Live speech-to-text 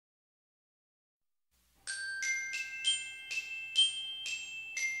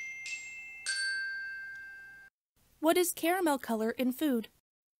What is caramel color in food?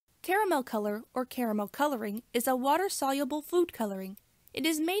 Caramel color, or caramel coloring, is a water-soluble food coloring. It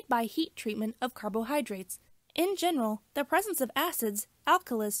is made by heat treatment of carbohydrates. In general, the presence of acids,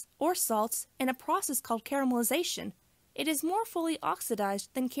 alkalis, or salts in a process called caramelization. It is more fully oxidized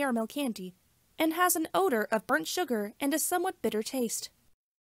than caramel candy, and has an odor of burnt sugar and a somewhat bitter taste.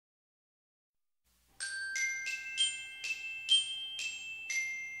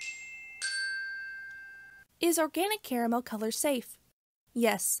 Is organic caramel color safe?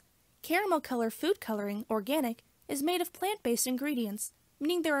 Yes. Caramel color food coloring, organic, is made of plant-based ingredients,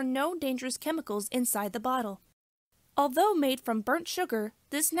 meaning there are no dangerous chemicals inside the bottle. Although made from burnt sugar,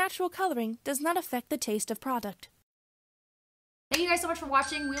 this natural coloring does not affect the taste of product. Thank you guys so much for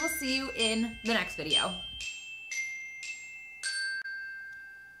watching. We will see you in the next video.